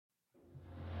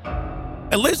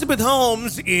Elizabeth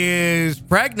Holmes is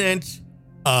pregnant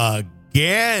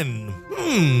again.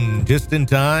 Just in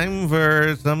time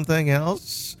for something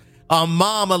else. A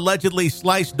mom allegedly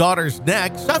sliced daughter's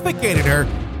neck, suffocated her,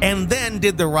 and then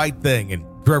did the right thing and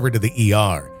drove her to the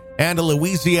ER. And a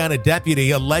Louisiana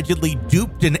deputy allegedly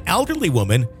duped an elderly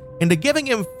woman into giving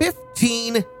him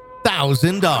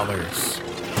 $15,000.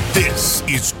 This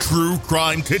is True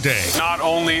Crime Today. Not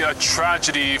only a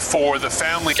tragedy for the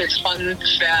family. It's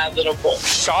unfathomable.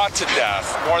 Shot to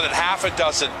death more than half a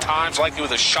dozen times, likely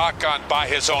with a shotgun by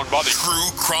his own mother. True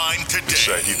Crime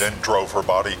Today. He then drove her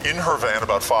body in her van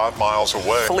about 5 miles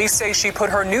away. Police say she put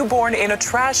her newborn in a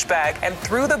trash bag and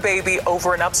threw the baby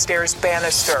over an upstairs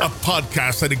banister. A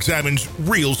podcast that examines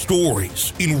real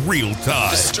stories in real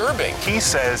time. Disturbing. He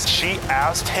says she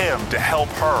asked him to help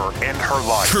her end her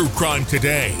life. True Crime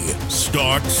Today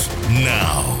starts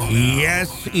now.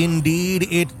 Yes, indeed,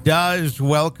 it does.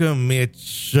 Welcome.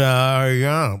 It's,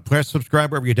 press subscribe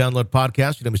wherever you download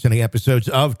podcasts. You don't miss any episodes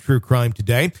of True Crime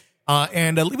Today.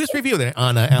 And leave us a review there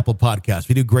on Apple Podcasts.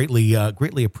 We do greatly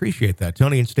appreciate that.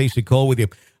 Tony and Stacey Cole with you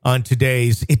on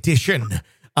today's edition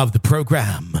of the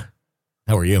program.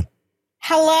 How are you?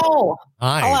 Hello.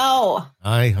 Hi. Hello.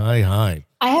 Hi.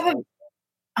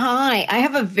 I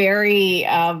have a very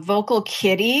vocal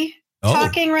kitty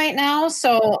talking right now.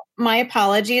 So my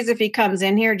apologies if he comes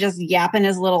in here just yapping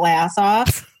his little ass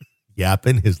off.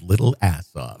 Yapping his little ass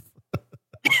off.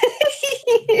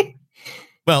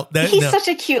 Well, he's such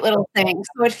a cute little thing,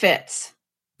 so it fits.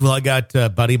 Well, I got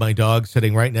Buddy, my dog,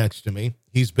 sitting right next to me.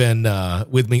 He's been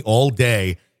with me all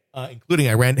day, including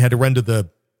I had to run to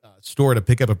the store to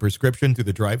pick up a prescription through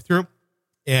the drive-thru.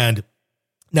 And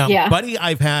now, Buddy,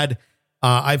 I've had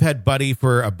Buddy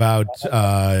for about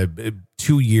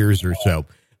 2 years or so.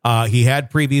 He had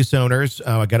previous owners.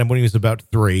 I got him when he was about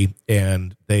 3,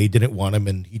 and they didn't want him,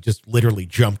 and he just literally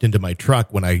jumped into my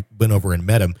truck when I went over and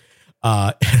met him.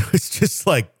 And it was just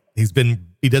like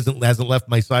hasn't left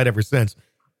my side ever since.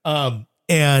 But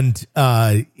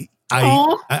I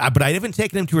haven't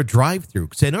taken him to a drive-through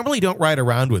because I normally don't ride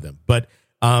around with him. But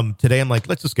today I'm like,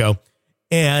 let's just go.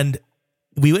 And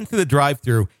we went through the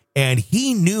drive-through, and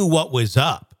he knew what was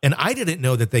up. And I didn't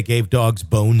know that they gave dogs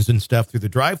bones and stuff through the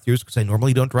drive-thrus because I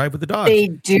normally don't drive with the dogs. They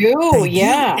do,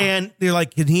 yeah. And they're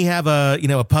like, can he have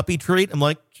a puppy treat? I'm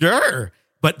like, sure.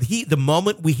 But the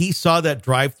moment he saw that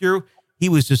drive-thru, he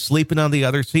was just sleeping on the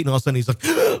other seat, and all of a sudden he's like,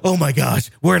 oh my gosh,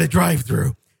 we're at a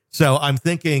drive-thru. So I'm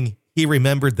thinking he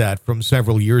remembered that from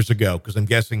several years ago because I'm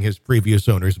guessing his previous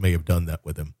owners may have done that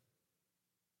with him.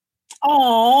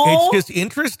 Oh, it's just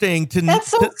interesting to. That's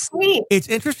so sweet. It's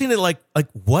interesting to like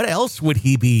what else would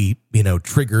he be,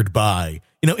 triggered by,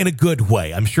 in a good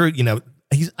way. I'm sure,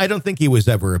 I don't think he was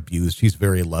ever abused. He's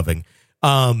very loving.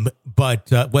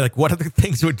 But what other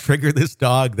things would trigger this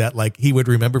dog that like he would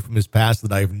remember from his past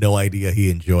that I have no idea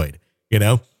he enjoyed,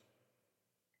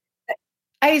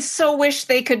 I so wish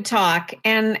they could talk.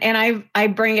 And I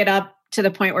bring it up to the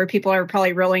point where people are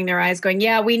probably rolling their eyes going,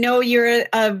 yeah, we know you're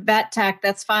a vet tech.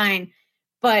 That's fine.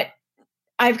 But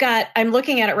I'm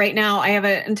looking at it right now. I have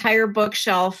an entire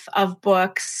bookshelf of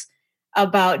books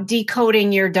about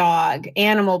decoding your dog,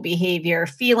 animal behavior,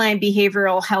 feline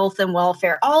behavioral health and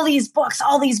welfare, all these books.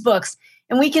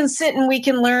 And we can sit and we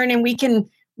can learn and we can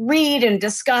read and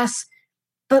discuss.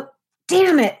 But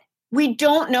damn it, we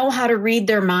don't know how to read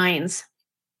their minds.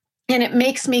 And it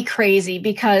makes me crazy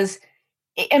because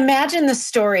imagine the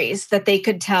stories that they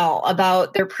could tell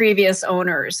about their previous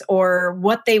owners or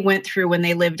what they went through when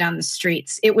they lived on the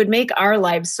streets. It would make our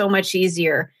lives so much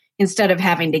easier instead of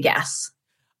having to guess.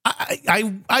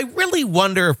 I really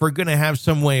wonder if we're going to have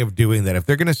some way of doing that. If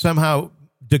they're going to somehow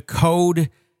decode,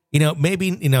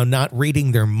 maybe, not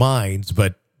reading their minds,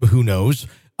 but who knows?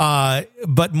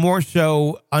 But more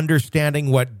so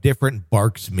understanding what different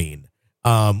barks mean.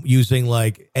 Using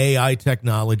like AI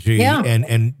technology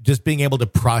and just being able to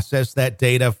process that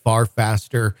data far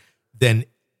faster than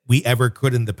we ever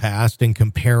could in the past, and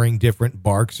comparing different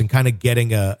barks and kind of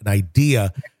getting an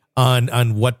idea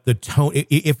on what the tone,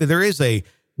 if there is a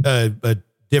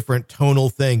different tonal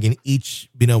thing in each,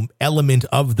 element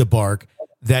of the bark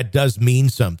that does mean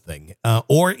something.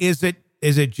 Or is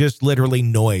it just literally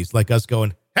noise, like us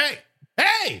going, hey,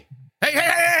 hey, hey,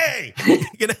 hey, hey,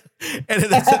 and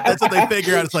that's what they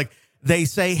figure out. It's like they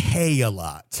say hey a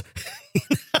lot.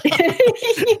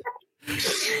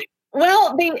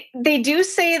 Well, they do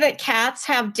say that cats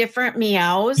have different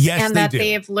meows, and that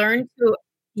they've learned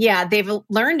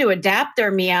to adapt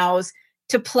their meows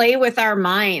to play with our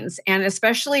minds, and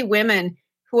especially women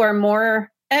who are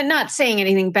more, and not saying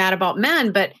anything bad about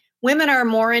men, but women are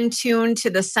more in tune to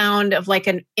the sound of like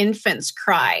an infant's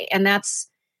cry, and that's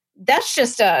that's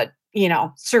just a,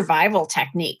 survival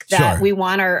technique that Sure. we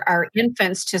want our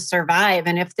infants to survive.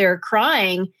 And if they're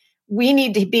crying, we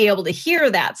need to be able to hear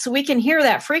that so we can hear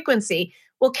that frequency.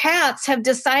 Well, cats have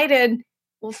decided,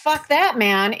 well, fuck that,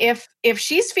 man. If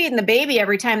she's feeding the baby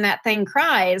every time that thing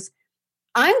cries,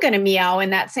 I'm going to meow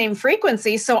in that same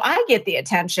frequency. So I get the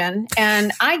attention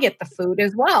and I get the food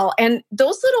as well. And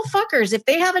those little fuckers, if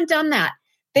they haven't done that,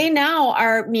 they now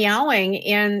are meowing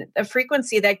in a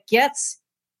frequency that gets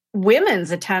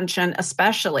women's attention,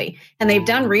 especially. And they've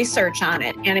done research on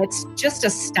it. And it's just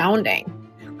astounding,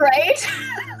 right?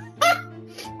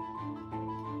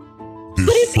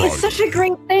 But it's such a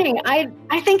great thing. I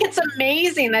think it's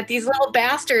amazing that these little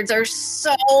bastards are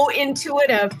so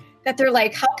intuitive that they're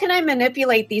like, how can I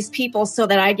manipulate these people so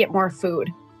that I get more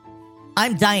food?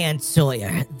 I'm Diane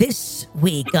Sawyer. This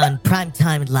week on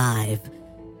Primetime Live,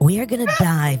 we are going to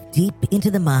dive deep into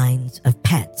the minds of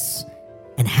pets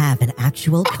and have an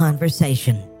actual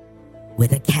conversation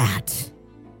with a cat.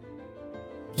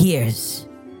 Here's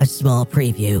a small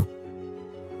preview.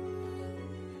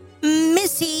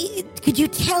 Missy, could you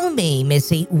tell me,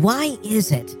 Missy, why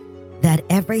is it that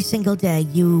every single day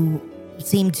you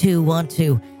seem to want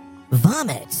to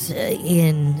vomit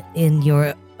in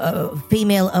your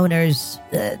female owner's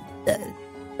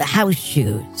house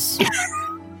shoes?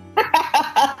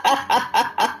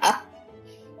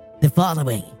 The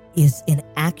following is an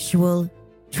actual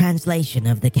translation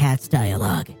of the cat's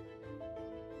dialogue.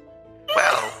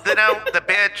 Well, the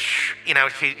bitch,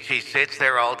 she sits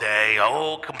there all day,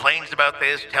 complains about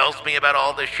this, tells me about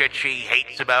all the shit she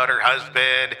hates about her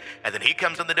husband, and then he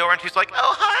comes in the door and she's like,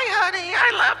 oh, hi, honey,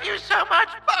 I love you so much.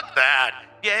 Fuck that.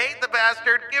 You hate the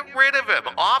bastard? Get rid of him.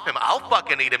 Off him. I'll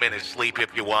fucking eat him in his sleep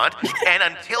if you want. And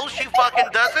until she fucking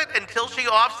does it, until she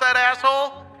offs that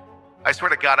asshole, I swear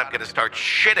to God, I'm gonna start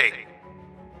shitting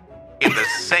in the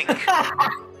sink.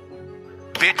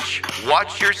 Bitch,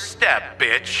 watch your step,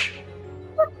 bitch.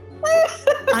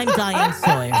 I'm Diane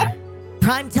Sawyer.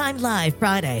 Primetime Live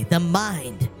Friday, the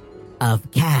mind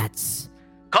of cats.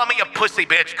 Call me a pussy,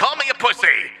 bitch. Call me a pussy.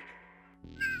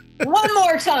 One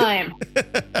more time.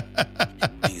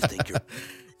 Do you think you're...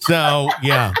 So,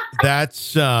 yeah,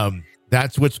 that's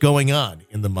what's going on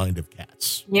in the mind of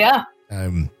cats. Yeah.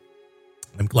 I'm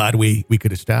glad we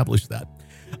could establish that.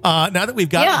 Now that we've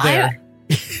gotten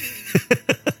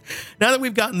now that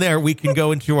we've gotten there, we can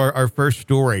go into our first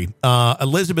story.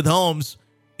 Elizabeth Holmes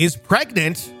is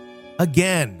pregnant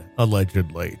again,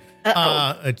 allegedly.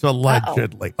 It's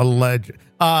allegedly. Alleged.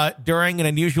 During an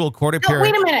unusual court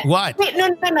appearance. Wait a minute. What? Wait, no.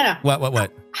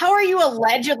 What? How are you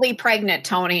allegedly pregnant,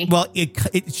 Tony? Well,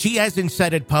 she hasn't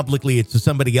said it publicly. It's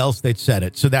somebody else that said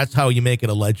it. So that's how you make it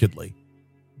allegedly.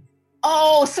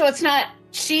 Oh, so it's not,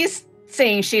 she's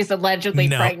saying she's allegedly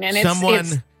pregnant.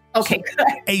 It's okay, good.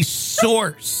 A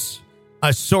source.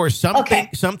 Some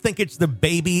think it's the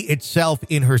baby itself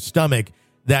in her stomach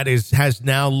that has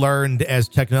now learned as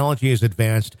technology has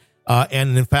advanced.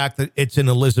 And in fact, it's in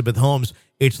Elizabeth Holmes.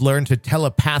 It's learned to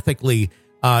telepathically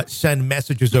send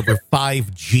messages over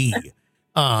 5G.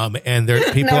 And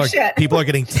people are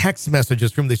getting text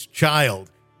messages from this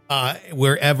child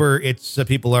wherever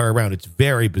people are around. It's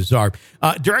very bizarre.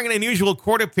 During an unusual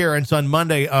court appearance on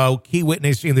Monday, a key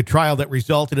witness in the trial that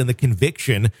resulted in the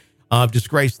conviction of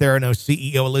disgraced Theranos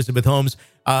CEO Elizabeth Holmes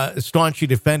staunchly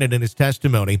defended in his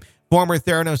testimony. Former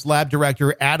Theranos lab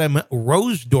director Adam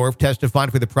Rosendorf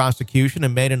testified for the prosecution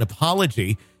and made an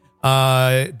apology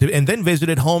and then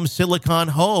visited Holmes' Silicon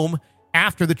home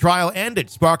after the trial ended,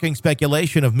 sparking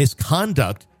speculation of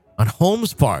misconduct on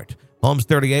Holmes' part. Holmes,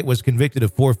 38, was convicted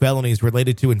of 4 felonies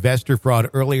related to investor fraud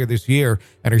earlier this year,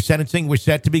 and her sentencing was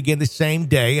set to begin the same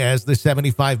day as the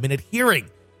 75-minute hearing.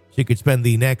 She could spend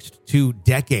the next 2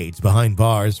 decades behind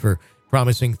bars for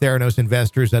promising Theranos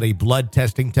investors that a blood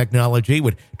testing technology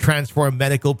would transform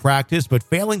medical practice, but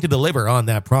failing to deliver on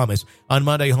that promise. On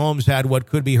Monday, Holmes had what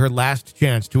could be her last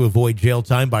chance to avoid jail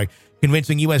time by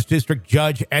convincing U.S. District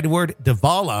Judge Edward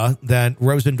Davala that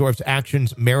Rosendorf's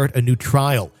actions merit a new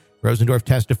trial. Rosendorf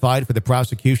testified for the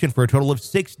prosecution for a total of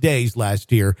 6 days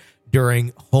last year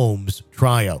during Holmes'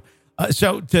 trial.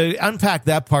 So to unpack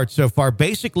that part so far,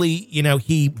 basically,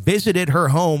 he visited her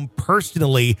home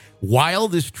personally while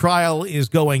this trial is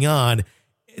going on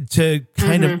to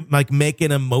kind of like make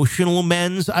an emotional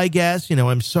amends, I guess.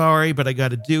 I'm sorry, but I got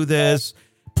to do this.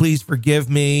 Please forgive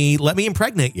me. Let me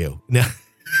impregnate you.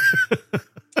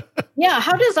 Yeah,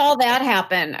 how does all that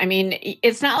happen? I mean,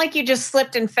 it's not like you just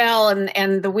slipped and fell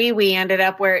and the wee ended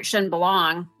up where it shouldn't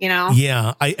belong,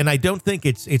 Yeah, I don't think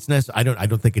it's I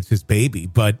don't think it's his baby,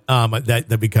 but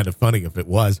that'd be kind of funny if it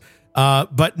was.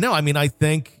 But no, I mean, I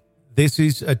think this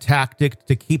is a tactic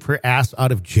to keep her ass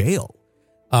out of jail.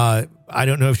 I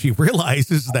don't know if she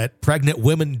realizes that pregnant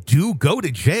women do go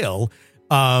to jail.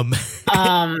 So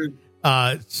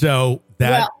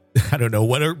that, I don't know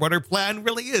what her plan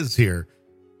really is here.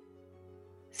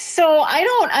 So I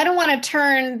don't want to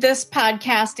turn this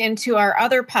podcast into our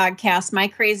other podcast, My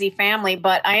Crazy Family,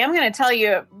 but I am going to tell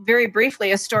you very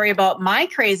briefly a story about my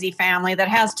crazy family that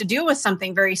has to do with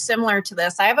something very similar to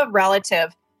this. I have a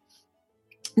relative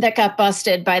that got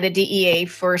busted by the DEA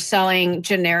for selling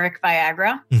generic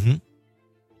Viagra. Mm-hmm.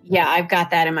 Yeah, I've got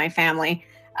that in my family.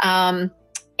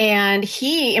 And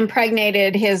he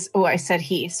impregnated his,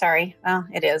 he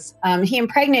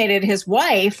impregnated his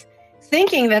wife,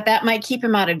 thinking that might keep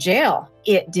him out of jail.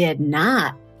 It did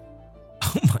not.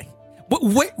 Oh my!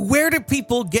 Where do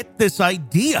people get this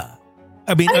idea?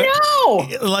 I mean, I know.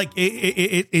 Like,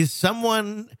 is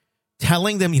someone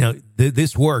telling them,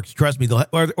 this works? Trust me,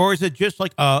 or is it just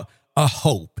like a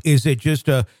hope? Is it just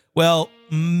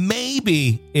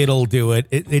maybe it'll do it?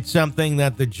 It's something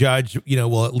that the judge,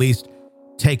 will at least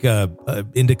take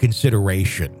into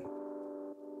consideration.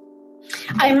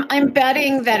 I'm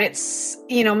betting that it's,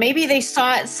 maybe they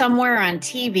saw it somewhere on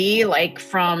TV, like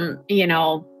from,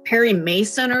 Perry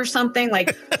Mason or something,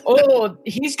 like, oh,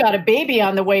 he's got a baby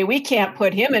on the way, we can't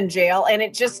put him in jail. And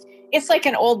it's like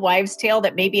an old wives' tale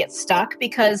that maybe it's stuck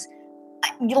because,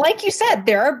 like you said,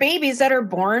 there are babies that are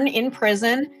born in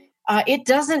prison. It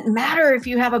doesn't matter if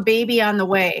you have a baby on the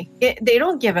way. They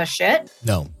don't give a shit.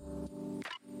 No.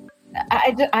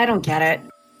 I don't get it.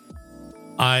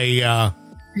 I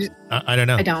don't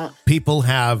know. I don't. People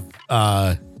have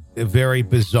very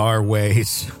bizarre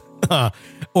ways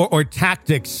or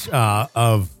tactics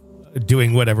of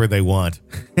doing whatever they want.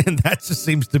 And that just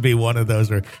seems to be one of those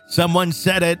where someone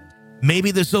said it.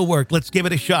 Maybe this will work. Let's give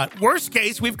it a shot. Worst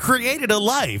case, we've created a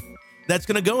life that's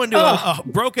going to go into a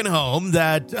broken home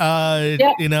that,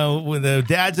 when the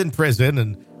dad's in prison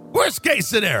and worst case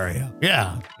scenario.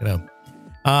 Yeah.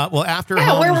 After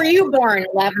Holmes, where were you born,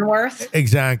 Leavenworth?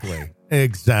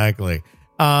 Exactly.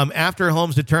 After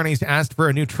Holmes' attorneys asked for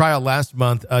a new trial last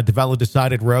month, DeVella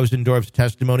decided Rosendorf's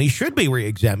testimony should be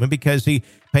re-examined because he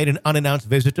paid an unannounced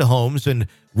visit to Holmes and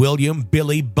William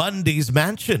Billy Bundy's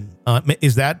mansion.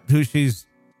 Is that who she's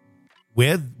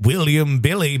with? William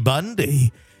Billy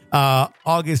Bundy.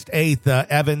 August 8th,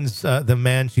 Evans, the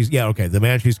man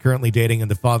she's currently dating and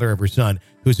the father of her son,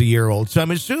 who's a year old. So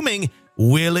I'm assuming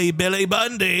Willie Billy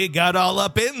Bundy got all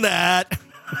up in that.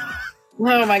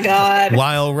 Oh, my God.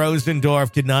 While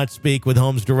Rosendorf did not speak with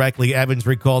Holmes directly, Evans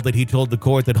recalled that he told the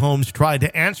court that Holmes tried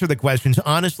to answer the questions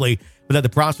honestly, but that the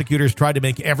prosecutors tried to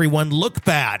make everyone look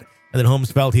bad, and that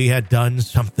Holmes felt he had done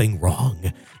something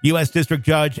wrong. U.S. District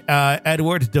Judge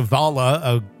Edward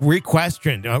DeValla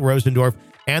re-questioned Rosendorf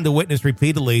and the witness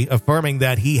repeatedly, affirming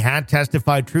that he had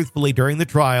testified truthfully during the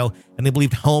trial and he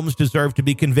believed Holmes deserved to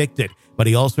be convicted. But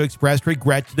he also expressed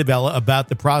regret to DeVella about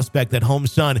the prospect that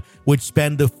Holmes' son would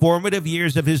spend the formative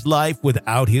years of his life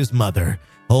without his mother.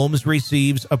 Holmes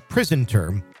receives a prison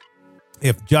term.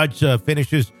 If Judge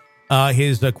finishes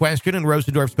his question, and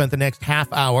Rosendorf spent the next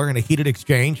half hour in a heated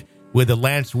exchange with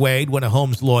Lance Wade, one of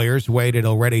Holmes' lawyers. Wade had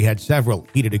already had several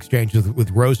heated exchanges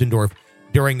with Rosendorf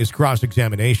during his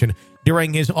cross-examination.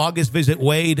 During his August visit,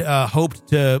 Wade hoped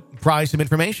to pry some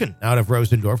information out of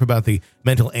Rosendorf about the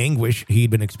mental anguish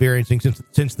he'd been experiencing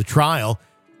since the trial,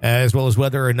 as well as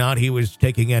whether or not he was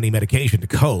taking any medication to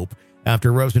cope.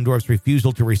 After Rosendorf's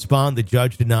refusal to respond, the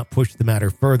judge did not push the matter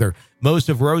further. Most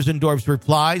of Rosendorf's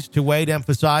replies to Wade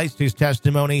emphasized his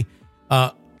testimony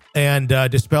and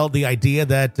dispelled the idea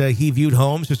that he viewed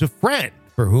Holmes as a friend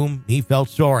for whom he felt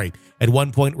sorry. At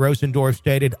one point, Rosendorf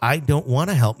stated, "I don't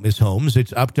want to help Miss Holmes.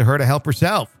 It's up to her to help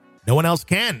herself. No one else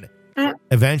can."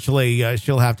 Eventually,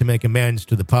 she'll have to make amends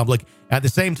to the public. At the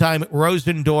same time,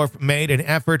 Rosendorf made an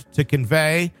effort to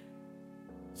convey,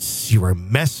 "You are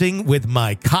messing with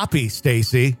my copy,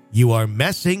 Stacy. You are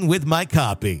messing with my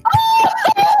copy."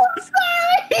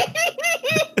 Sorry.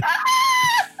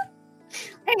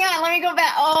 Hang on, let me go back.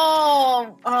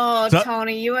 So,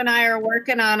 Tony, you and I are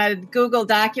working on a Google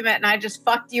document, and I just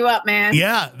fucked you up, man.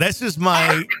 Yeah, this is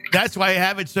that's why I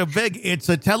have it so big. It's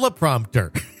a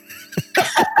teleprompter.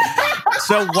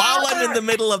 So while I'm in the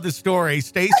middle of the story,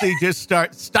 Stacy just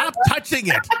stop touching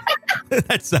it.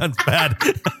 That sounds bad.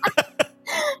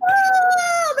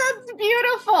 Oh, that's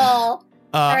beautiful. All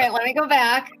right, let me go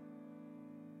back.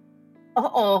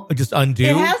 Just undo.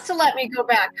 It has to let me go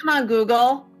back. Come on,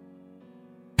 Google.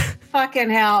 Fucking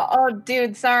hell. Oh,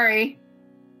 dude, sorry.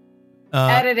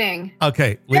 Editing.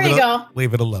 Okay. There you go.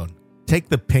 Leave it alone. Take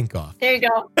the pink off. There you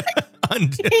go.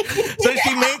 Undo. So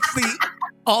she makes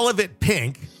all of it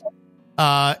pink.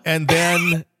 and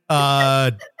then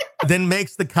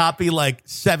makes the copy like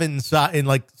seven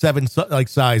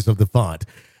size of the font.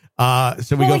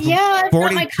 So we go from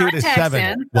 42 to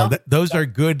 7. Well, those are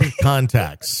good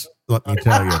contacts. Let me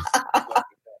tell you.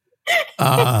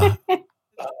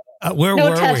 Where no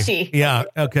were touchy. we? Yeah.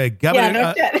 Okay.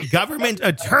 Government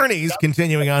attorneys,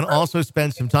 continuing on, also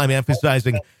spent some time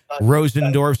emphasizing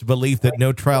Rosendorf's belief that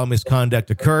no trial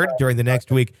misconduct occurred. During the next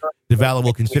week, DeVallo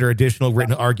will consider additional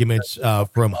written arguments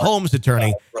from Holmes'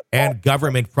 attorney and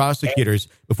government prosecutors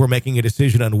before making a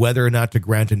decision on whether or not to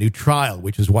grant a new trial,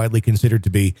 which is widely considered to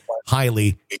be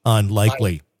highly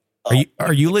unlikely.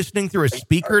 Are you listening through a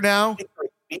speaker now?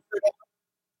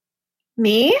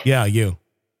 Me? Yeah, you.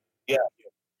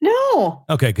 No.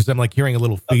 Okay, because I'm like hearing a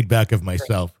little feedback of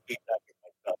myself.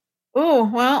 Oh,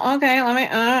 well, okay.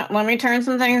 Let me turn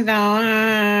some things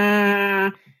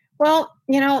down. Well,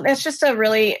 that's just a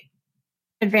really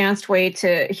advanced way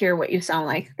to hear what you sound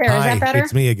like. There, is that better?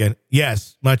 It's me again.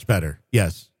 Yes, much better.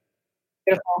 Yes.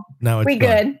 Beautiful. No, it's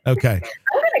good. Okay.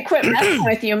 I'm gonna quit messing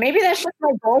with you. Maybe that's just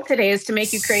my goal today, is to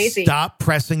make you crazy. Stop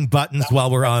pressing buttons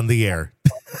while we're on the air.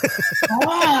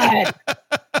 God.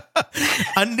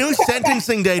 A new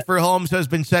sentencing date for Holmes has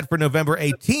been set for November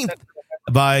 18th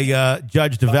by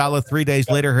Judge DeVallo. 3 days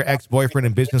later, her ex-boyfriend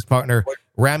and business partner,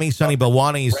 Rami Sunny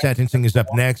Balwani's sentencing is up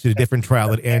next at a different trial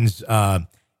that ends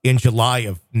in July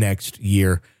of next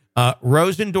year.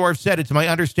 Rosendorf said, "It's my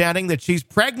understanding that she's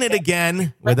pregnant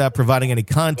again," without providing any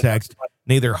context.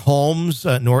 Neither Holmes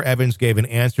nor Evans gave an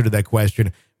answer to that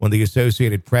question when the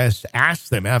Associated Press asked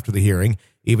them after the hearing.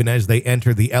 Even as they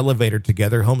entered the elevator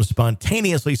together, Holmes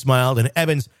spontaneously smiled, and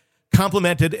Evans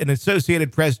complimented an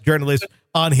Associated Press journalist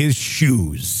on his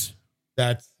shoes.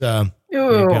 That's, there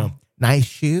you go. Nice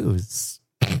shoes.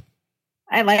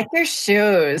 I like your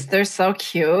shoes. They're so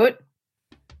cute.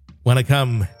 Want to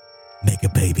come make a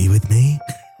baby with me?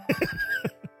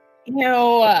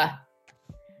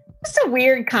 It's a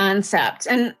weird concept.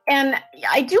 And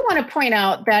I do want to point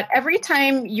out that every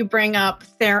time you bring up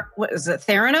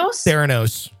Theranos?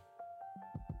 Theranos.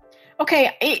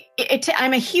 Okay,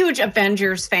 I'm a huge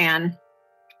Avengers fan,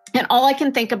 and all I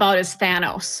can think about is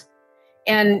Thanos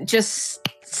and just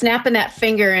snapping that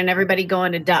finger and everybody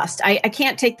going to dust. I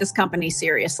can't take this company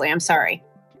seriously. I'm sorry.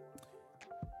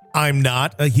 I'm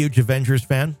not a huge Avengers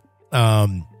fan.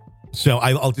 So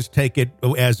I'll just take it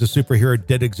as the superhero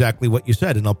did exactly what you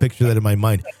said, and I'll picture that in my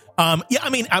mind. But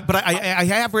I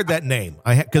have heard that name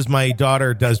because my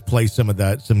daughter does play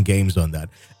some games on that.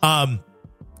 I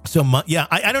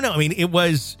don't know. I mean, it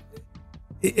was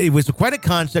quite a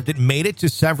concept. It made it to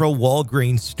several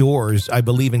Walgreens stores, I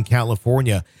believe, in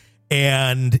California,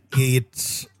 and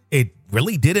it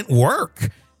really didn't work.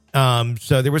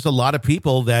 So there was a lot of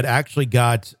people that actually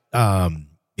got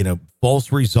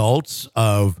false results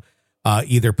of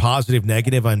either positive,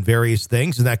 negative on various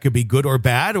things, and that could be good or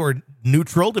bad or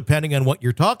neutral depending on what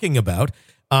you're talking about.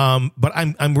 But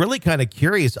I'm really kind of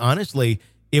curious, honestly,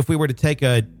 if we were to take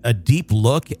a deep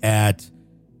look at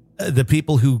the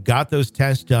people who got those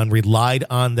tests done, relied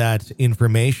on that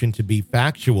information to be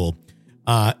factual,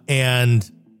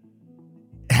 and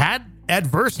had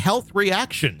adverse health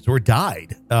reactions or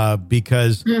died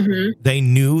because they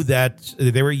knew that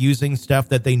they were using stuff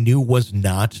that they knew was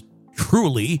not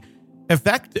truly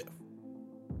effective.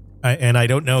 And I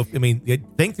don't know I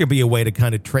think there'd be a way to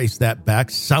kind of trace that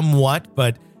back somewhat,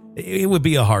 but it would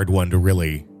be a hard one to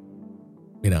really,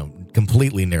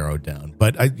 completely narrow down.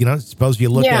 But I suppose you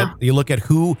look at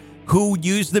who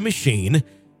used the machine,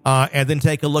 and then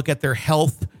take a look at their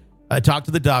health. Talk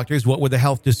to the doctors. What were the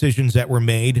health decisions that were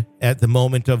made at the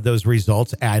moment of those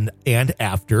results and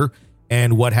after,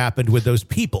 and what happened with those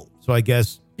people? So I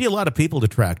guess be a lot of people to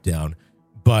track down,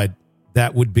 but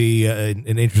that would be an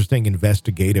interesting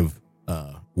investigative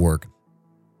work.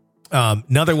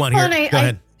 Another one here. Go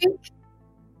ahead.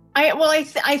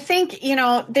 I think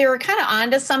they were kind of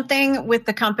onto something with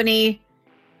the company.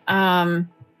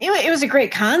 It was a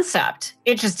great concept.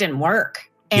 It just didn't work.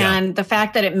 And the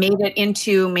fact that it made it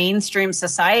into mainstream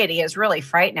society is really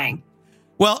frightening.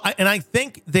 Well, I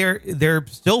think they're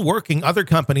still working. Other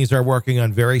companies are working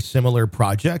on very similar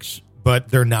projects, but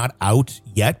they're not out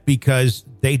yet because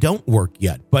they don't work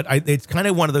yet. But it's kind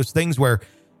of one of those things where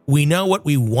we know what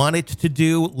we want it to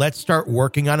do. Let's start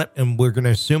working on it, and we're going to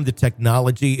assume the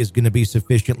technology is going to be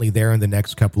sufficiently there in the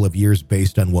next couple of years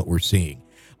based on what we're seeing.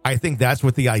 I think that's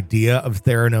what the idea of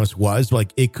Theranos was.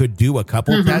 Like, it could do a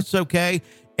couple tests okay,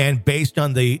 and based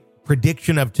on the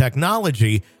prediction of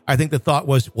technology, I think the thought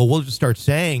was, well, we'll just start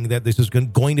saying that this is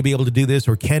going to be able to do this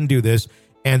or can do this,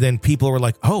 and then people were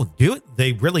like, oh, do it.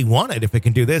 They really want it. If it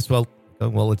can do this, well,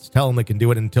 let's tell them it can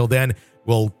do it. Until then,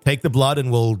 we'll take the blood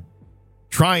and we'll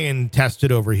try and test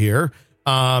it over here.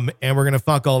 And we're going to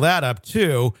fuck all that up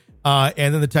too.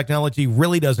 And then the technology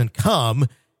really doesn't come,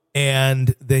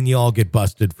 and then you all get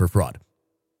busted for fraud.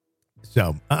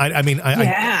 So,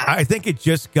 I think it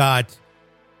just got,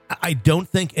 I don't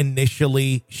think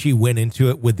initially she went into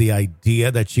it with the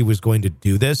idea that she was going to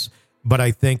do this, but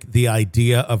I think the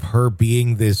idea of her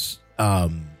being this,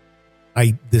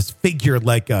 this figure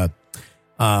like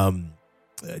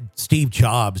Steve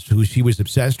Jobs, who she was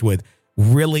obsessed with,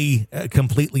 really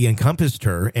completely encompassed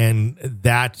her, and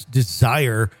that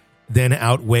desire then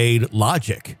outweighed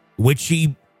logic, which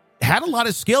she had a lot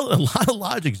of skill and a lot of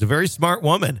logic. She's a very smart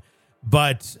woman.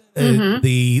 But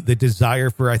the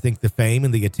desire for, I think, the fame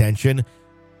and the attention,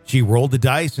 she rolled the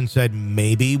dice and said,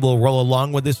 maybe we'll roll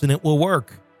along with this and it will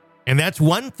work. And that's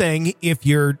one thing if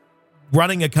you're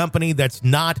running a company that's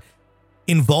not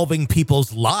involving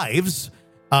people's lives.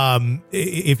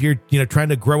 If you're trying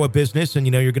to grow a business and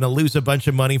you're going to lose a bunch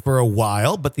of money for a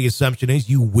while, but the assumption is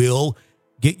you will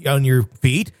get on your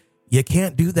feet. You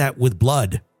can't do that with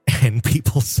blood and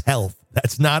people's health.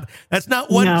 That's not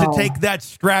one to take that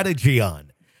strategy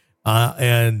on.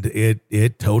 And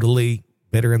it totally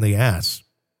bit her in the ass.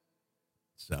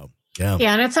 So, yeah.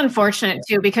 Yeah. And it's unfortunate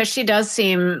too, because she does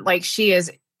seem like she is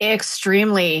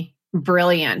extremely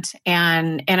brilliant.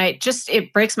 And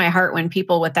it breaks my heart when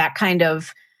people with that kind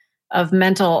of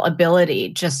mental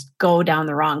ability just go down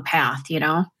the wrong path,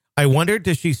 I wonder,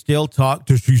 does she still talk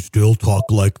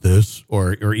like this,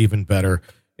 or even better?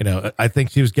 I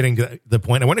think she was getting to the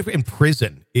point. I wonder if in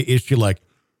prison, is she like,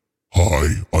 hi,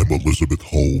 I'm Elizabeth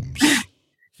Holmes.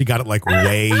 She got it like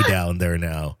way down there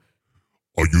now.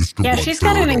 I used to. Yeah, she's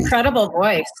got an incredible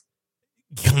voice.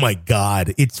 Oh my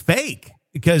God. It's fake,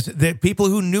 because the people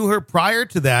who knew her prior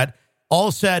to that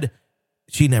all said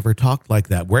she never talked like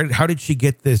that. How did she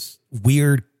get this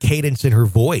weird cadence in her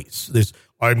voice? This,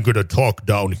 I'm going to talk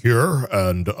down here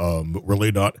and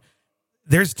really not.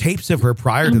 There's tapes of her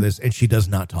prior to this, and she does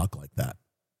not talk like that.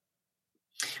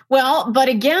 Well, but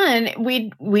again,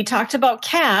 we talked about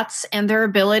cats and their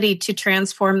ability to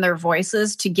transform their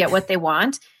voices to get what they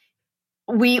want.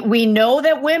 We know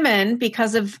that women,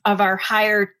 because of our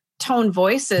higher tone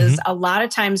voices, a lot of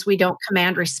times we don't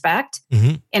command respect.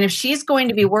 And if she's going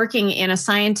to be working in a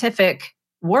scientific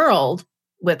world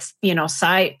with,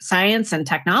 science and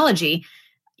technology,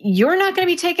 you're not going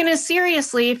to be taken as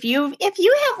seriously if you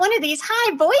have one of these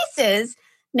high voices.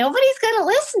 Nobody's going to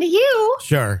listen to you.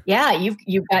 Sure. Yeah,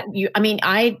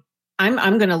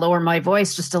 I'm going to lower my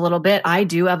voice just a little bit. I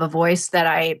do have a voice that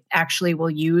I actually will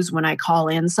use when I call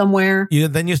in somewhere.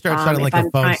 Then you start sounding like a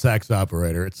phone sex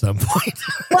operator at some point.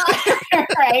 Well,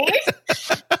 right?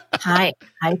 Hi,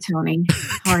 Tony.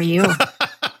 How are you?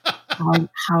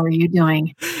 How are you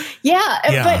doing? Yeah,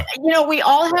 but we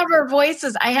all have our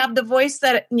voices. I have the voice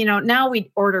that now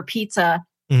we order pizza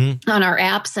on our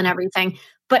apps and everything.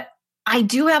 But I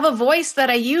do have a voice that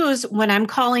I use when I'm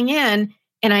calling in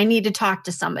and I need to talk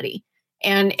to somebody.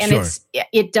 And sure.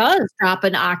 It does drop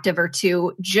an octave or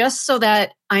two just so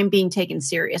that I'm being taken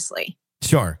seriously.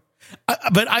 Sure.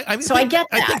 But I get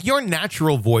that. I think your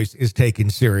natural voice is taken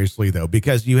seriously, though,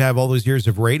 because you have all those years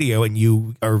of radio and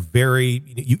you are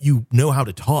you know how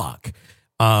to talk.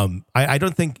 I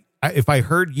don't think if I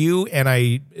heard you and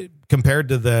I compared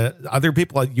to the other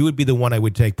people, you would be the one I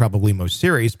would take probably most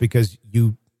serious, because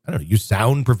you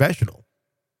sound professional.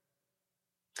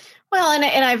 Well,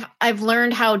 and I've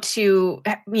learned how to,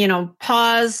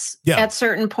 pause at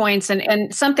certain points,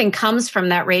 and something comes from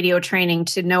that radio training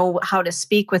to know how to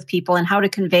speak with people and how to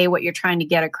convey what you're trying to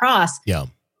get across. Yeah.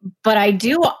 But I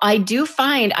do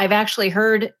find I've actually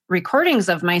heard recordings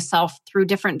of myself through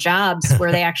different jobs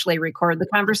where they actually record the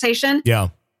conversation. Yeah.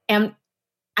 And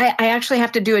I actually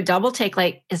have to do a double take.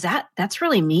 Like, that's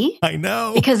really me? I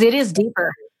know. Because it is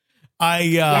deeper.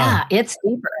 It's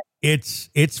deeper.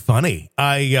 It's funny.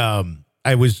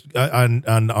 I was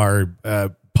on our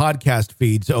podcast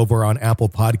feeds over on Apple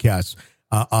Podcasts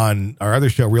on our other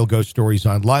show, Real Ghost Stories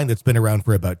Online, that's been around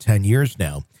for about 10 years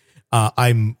now.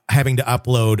 I'm having to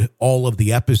upload all of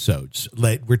the episodes.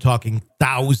 We're talking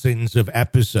thousands of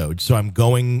episodes, so I'm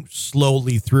going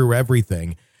slowly through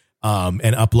everything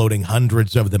and uploading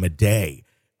hundreds of them a day.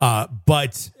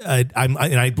 But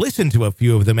I listened to a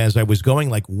few of them as I was going,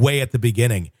 like way at the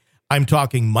beginning. I'm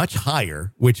talking much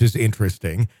higher, which is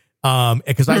interesting.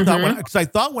 Because I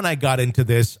thought when I got into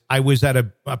this, I was at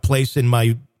a place in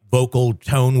my vocal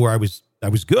tone where I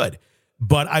was good,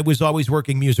 but I was always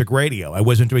working music radio. I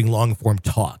wasn't doing long form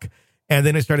talk, and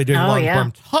then I started doing long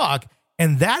form talk,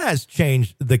 and that has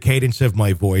changed the cadence of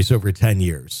my voice over 10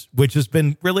 years, which has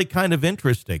been really kind of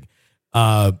interesting.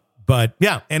 But But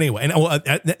yeah, anyway. And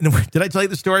did I tell you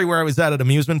the story where I was at an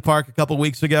amusement park a couple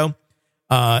weeks ago?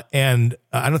 And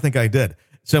I don't think I did.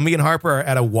 So me and Harper are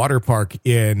at a water park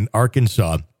in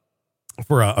Arkansas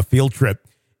for a field trip.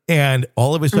 And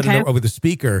all of a sudden over the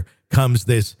speaker comes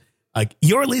this, like,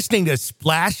 you're listening to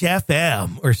Splash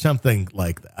FM or something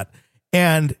like that.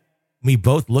 And we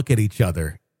both look at each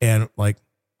other and like,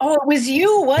 oh, it was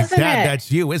you, wasn't it?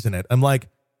 That's you, isn't it? I'm like,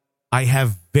 I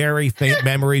have very faint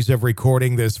memories of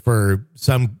recording this for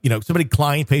somebody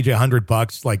client paid you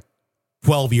 $100 like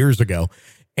 12 years ago,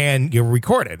 and you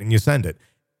record it and you send it.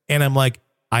 And I'm like,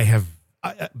 I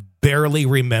barely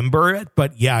remember it,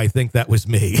 but yeah, I think that was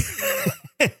me.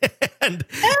 and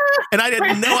I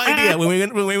had no idea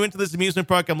when we went to this amusement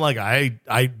park. I'm like,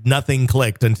 I nothing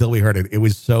clicked until we heard it. It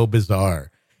was so bizarre.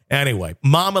 Anyway,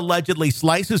 mom allegedly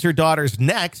slices her daughter's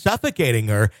neck, suffocating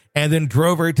her, and then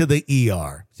drove her to the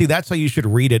ER. See, that's how you should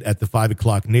read it at the 5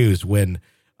 o'clock news when,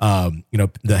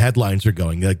 the headlines are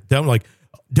going.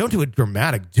 Don't do it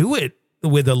dramatic. Do it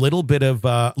with a little bit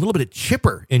of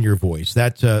chipper in your voice.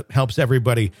 That helps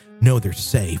everybody know they're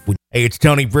safe. Hey, it's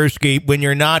Tony Bruschi. When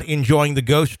you're not enjoying the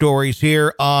ghost stories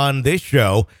here on this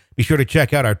show, be sure to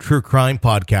check out our true crime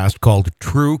podcast called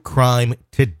True Crime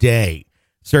Today.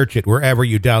 Search it wherever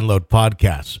you download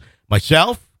podcasts.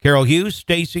 Myself, Carol Hughes,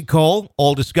 Stacey Cole,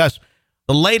 all discuss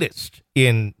the latest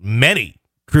in many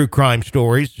true crime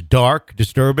stories, dark,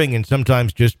 disturbing, and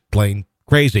sometimes just plain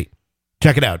crazy.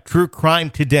 Check it out, True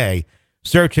Crime Today.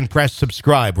 Search and press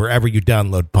subscribe wherever you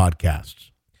download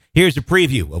podcasts. Here's a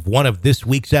preview of one of this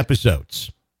week's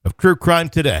episodes of True Crime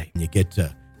Today. You get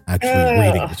to actually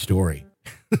reading the story.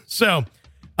 So,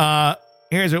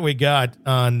 here's what we got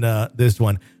on this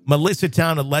one.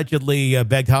 Melissatown allegedly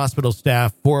begged hospital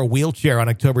staff for a wheelchair on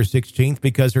October 16th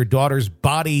because her daughter's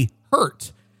body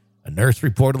hurt. A nurse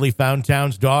reportedly found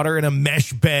Town's daughter in a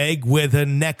mesh bag with a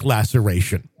neck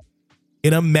laceration.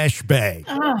 In a mesh bag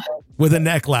with a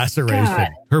neck laceration. God.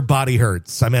 Her body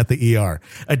hurts. I'm at the ER.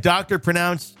 A doctor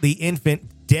pronounced the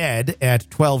infant dead at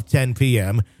 12:10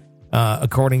 p.m.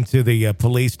 According to the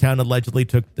police, Town allegedly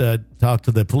talked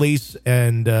to the police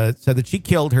and said that she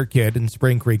killed her kid in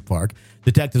Spring Creek Park.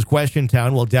 Detectives questioned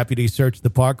Town while deputies searched the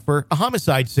park for a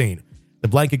homicide scene. The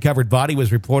blanket-covered body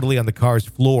was reportedly on the car's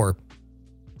floor.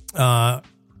 Bial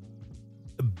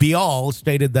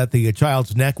stated that the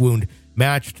child's neck wound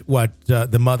matched what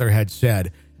the mother had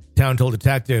said. Town told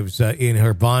detectives in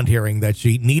her bond hearing that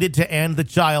she needed to end the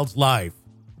child's life.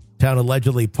 Town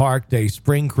allegedly parked at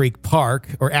Spring Creek Park,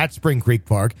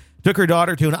 took her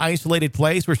daughter to an isolated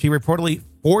place where she reportedly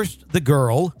forced the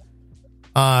girl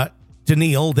to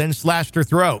kneel, then slashed her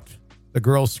throat. The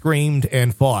girl screamed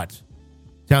and fought.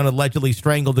 Town allegedly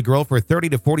strangled the girl for 30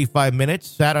 to 45 minutes,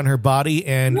 sat on her body,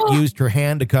 and used her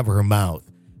hand to cover her mouth.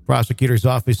 Prosecutor's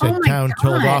office said Town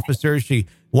told officers she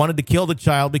wanted to kill the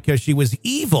child because she was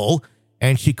evil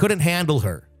and she couldn't handle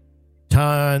her.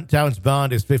 Town's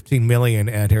bond is $15 million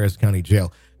at Harris County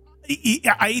Jail.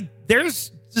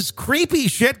 There's this creepy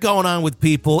shit going on with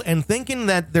people and thinking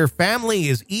that their family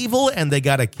is evil and they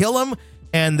got to kill them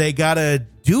and they got to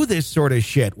do this sort of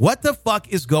shit. What the fuck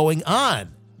is going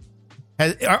on?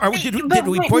 Did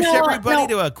we push everybody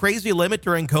to a crazy limit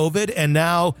during COVID and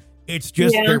now it's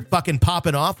just they're fucking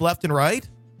popping off left and right?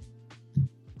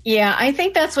 Yeah, I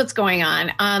think that's what's going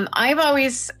on.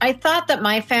 I thought that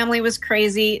my family was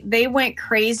crazy. They went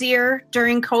crazier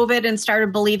during COVID and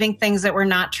started believing things that were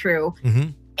not true.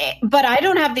 Mm-hmm. But I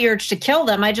don't have the urge to kill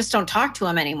them. I just don't talk to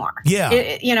them anymore.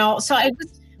 Yeah. So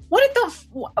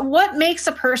what makes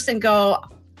a person go,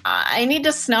 I need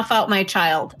to snuff out my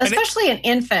child, especially an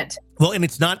infant. Well, and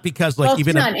it's not because even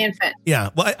it's not an infant. Yeah.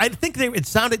 Well, I think it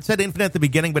said infant at the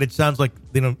beginning, but it sounds like,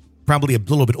 probably a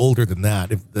little bit older than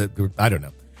that. I don't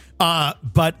know.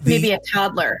 But maybe a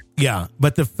toddler. Yeah.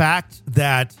 But the fact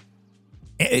that,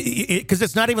 because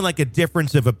it's not even like a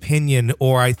difference of opinion,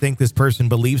 or I think this person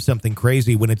believes something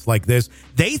crazy when it's like this.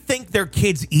 They think their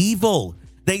kid's evil.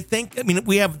 They think,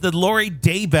 we have the Lori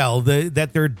Daybell,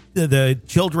 that the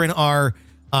children are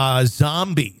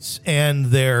zombies and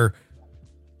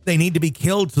they need to be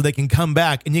killed so they can come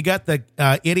back. And you got the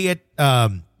idiot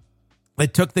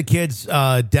that took the kids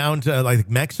down to like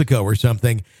Mexico or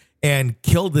something and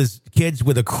killed his kids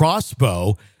with a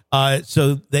crossbow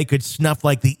so they could snuff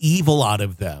like the evil out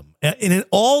of them. And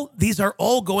these are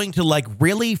all going to like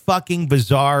really fucking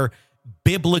bizarre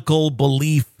biblical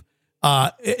belief,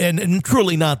 and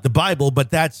truly not the Bible, but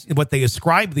that's what they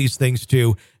ascribe these things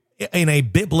to in a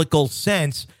biblical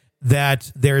sense,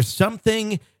 that there's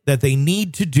something that they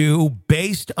need to do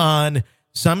based on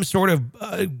some sort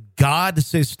of God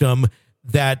system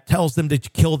that tells them to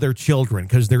kill their children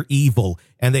because they're evil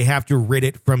and they have to rid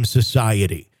it from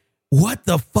society. What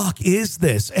the fuck is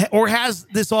this? Or has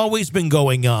this always been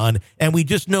going on and we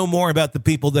just know more about the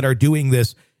people that are doing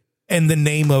this in the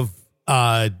name of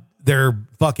their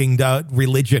fucking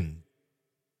religion?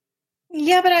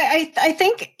 Yeah, but I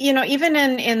think, even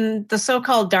in the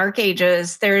so-called Dark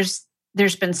Ages, there's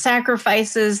been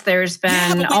sacrifices, there's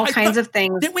been all kinds of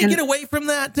things. Didn't we get away from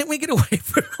that? Didn't we get away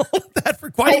from all of that for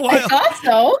quite a while? I thought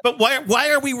so. But why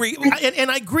are we and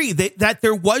I agree that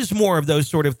there was more of those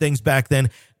sort of things back then,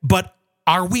 but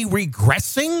are we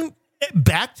regressing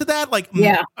back to that? Like,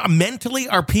 mentally,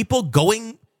 are people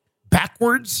going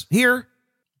backwards here?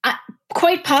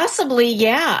 Quite possibly,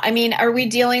 yeah. I mean, are we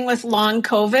dealing with long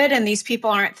COVID and these people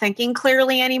aren't thinking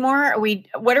clearly anymore?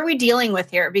 What are we dealing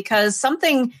with here? Because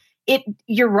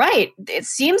you're right. It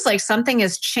seems like something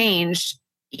has changed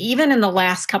even in the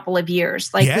last couple of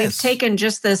years. Like we've taken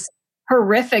just this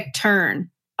horrific turn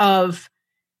of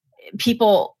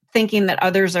people thinking that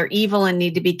others are evil and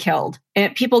need to be killed,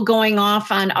 and people going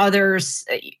off on others'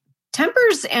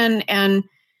 tempers, and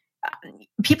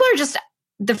people are just,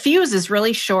 the fuse is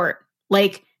really short.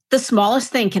 Like the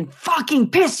smallest thing can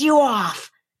fucking piss you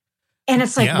off. And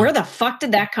it's like, where the fuck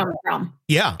did that come from?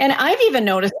 Yeah. And I've even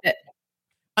noticed it.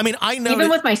 I mean, I know even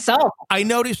with myself. I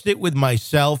noticed it with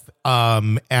myself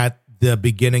at the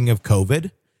beginning of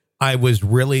COVID. I was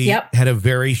really had a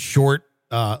very short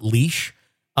leash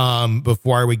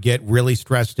before I would get really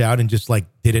stressed out and just like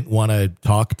didn't want to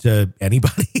talk to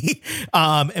anybody.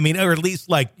 I mean, or at least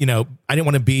like, I didn't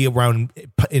want to be around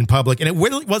in public. And it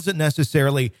really wasn't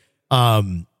necessarily,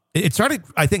 it started,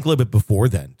 I think, a little bit before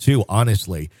then too,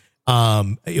 honestly.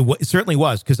 It certainly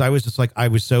was, because I was just like, I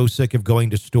was so sick of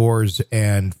going to stores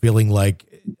and feeling like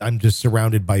I'm just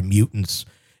surrounded by mutants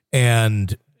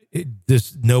and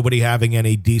nobody having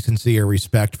any decency or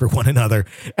respect for one another.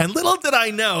 And little did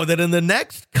I know that in the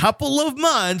next couple of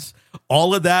months,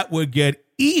 all of that would get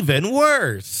even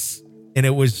worse. And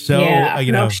it was so,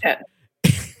 no shit.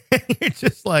 You're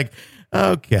just like,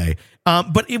 okay.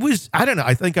 But it was, I don't know.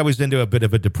 I think I was into a bit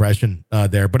of a depression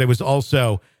there, but it was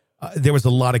also, there was a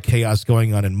lot of chaos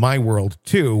going on in my world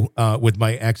too, with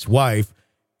my ex-wife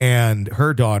and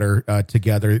her daughter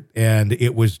together. And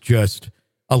it was just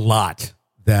a lot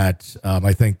that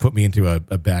I think put me into a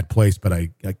bad place, but I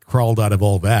crawled out of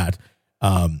all that.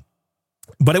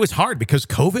 But it was hard because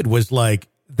COVID was like,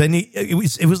 then it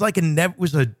was like a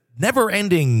never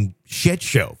ending shit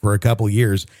show for a couple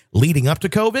years leading up to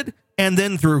COVID and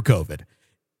then through COVID.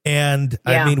 And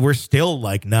I mean, we're still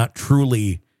like not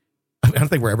truly, I don't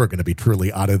think we're ever going to be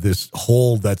truly out of this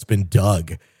hole that's been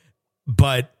dug.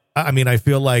 But I mean, I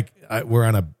feel like we're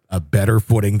on a better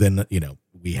footing than,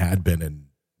 we had been in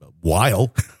a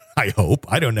while. I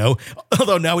hope. I don't know.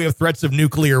 Although now we have threats of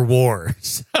nuclear war.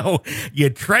 So you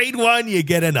trade one, you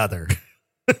get another.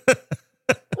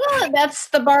 Well, that's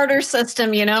the barter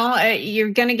system, You're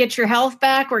going to get your health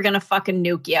back. We're going to fucking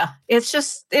nuke you. It's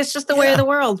just the way of the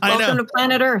world. Welcome to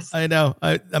planet Earth. I know.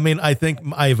 I mean, I think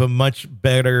I have a much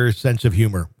better sense of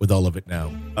humor with all of it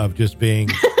now, of just being.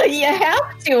 You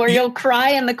have to, or you'll cry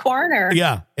in the corner.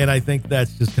 Yeah. And I think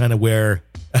that's just kind of where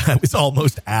I was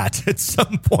almost at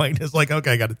some point. It's like,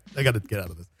 okay, I got to get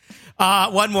out of this.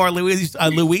 One more.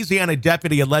 Louisiana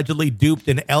deputy allegedly duped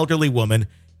an elderly woman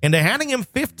into handing him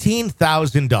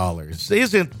 $15,000.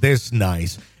 Isn't this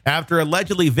nice? After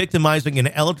allegedly victimizing an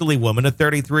elderly woman, a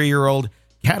 33-year-old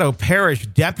Caddo Parish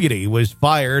deputy was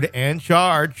fired and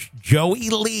charged. Joey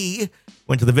Lee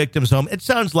went to the victim's home. It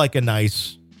sounds like a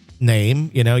nice name.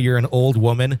 You're an old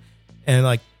woman and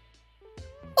like,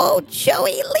 oh,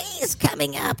 Joey Lee's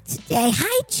coming up today.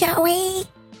 Hi, Joey.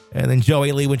 And then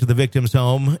Joey Lee went to the victim's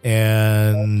home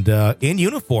and in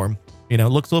uniform,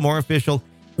 looks a little more official.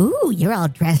 Ooh, you're all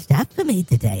dressed up for me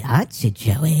today, aren't you,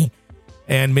 Joey?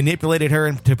 And manipulated her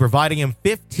into providing him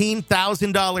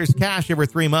 $15,000 cash over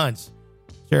 3 months.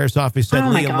 Sheriff's office said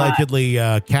Lee allegedly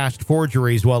cashed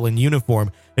forgeries while in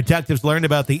uniform. Detectives learned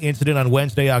about the incident on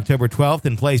Wednesday, October 12th,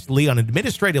 and placed Lee on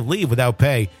administrative leave without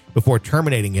pay before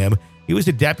terminating him. He was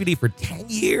a deputy for 10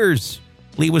 years.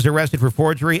 Lee was arrested for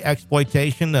forgery,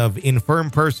 exploitation of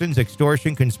infirm persons,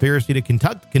 extortion, conspiracy to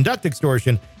conduct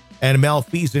extortion, and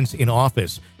malfeasance in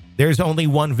office. There's only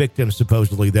one victim,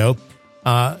 supposedly, though.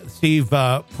 Steve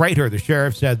Prater, the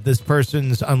sheriff, said, this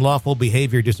person's unlawful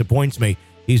behavior disappoints me.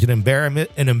 He's an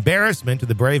embarrassment to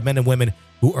the brave men and women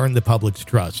who earn the public's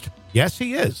trust. Yes,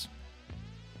 he is.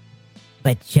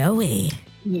 But, Joey,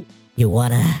 you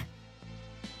want to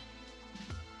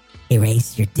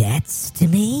erase your debts to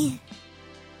me?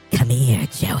 Come here,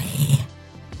 Joey.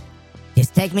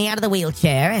 Just take me out of the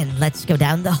wheelchair and let's go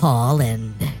down the hall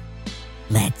and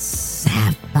Let's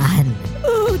have fun.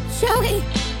 Ooh, Joey!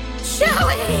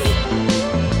 Joey!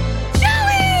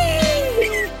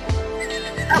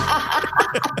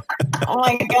 Oh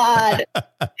my God.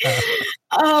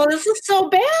 Oh, this is so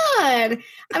bad.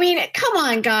 I mean, come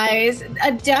on, guys.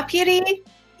 A deputy?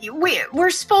 We're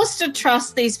supposed to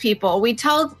trust these people. We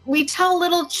tell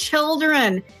little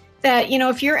children that,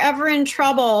 if you're ever in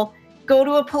trouble, go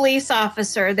to a police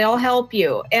officer. They'll help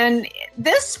you. And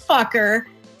this fucker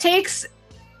takes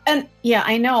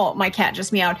I know my cat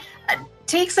just meowed.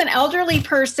 Takes an elderly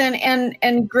person and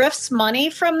grifts money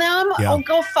from them. Yeah. Oh,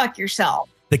 go fuck yourself.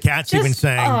 The cat's even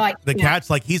saying, cat's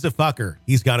like, he's a fucker.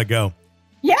 He's got to go.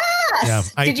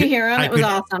 Yes. Yeah, Did you hear him? It was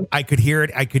awesome. I could hear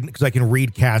it. Because I can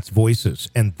read cats' voices,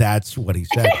 and that's what he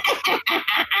said.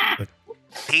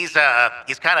 He's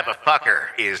kind of a fucker,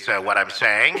 is what I'm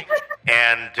saying.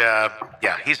 And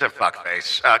he's a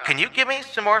fuckface. Can you give me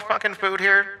some more fucking food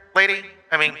here, lady?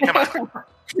 I mean, come on.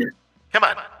 Come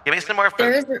on, give me some more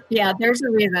food. There's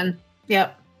a reason.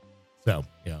 Yep. So,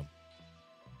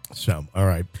 all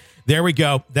right. There we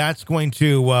go. That's going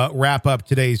to wrap up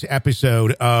today's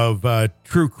episode of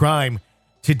True Crime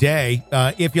Today.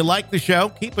 If you like the show,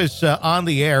 keep us on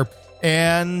the air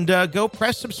and go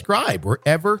press subscribe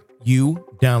wherever you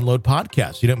download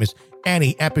podcasts. You don't miss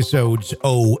any episodes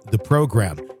of the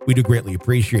program. We do greatly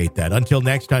appreciate that. Until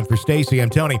next time, for Stacy, I'm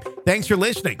Tony. Thanks for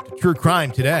listening to True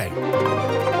Crime Today.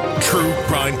 True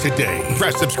Crime Today.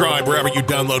 Press subscribe wherever you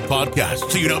download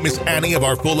podcasts so you don't miss any of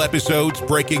our full episodes,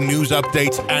 breaking news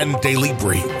updates, and daily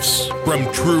briefs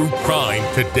from True Crime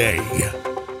Today.